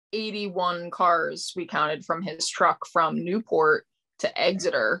81 cars we counted from his truck from Newport to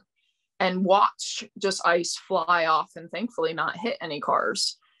Exeter, and watched just ice fly off and thankfully not hit any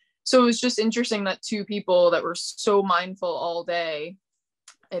cars. So it was just interesting that two people that were so mindful all day,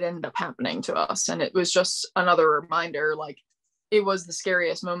 it ended up happening to us. And it was just another reminder, like, it was the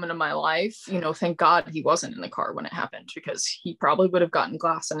scariest moment of my life. You know, thank God he wasn't in the car when it happened, because he probably would have gotten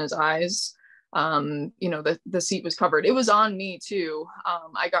glass in his eyes. You know, the seat was covered. It was on me too.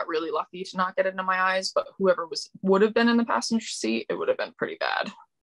 I got really lucky to not get it into my eyes, but whoever would have been in the passenger seat, it would have been pretty bad.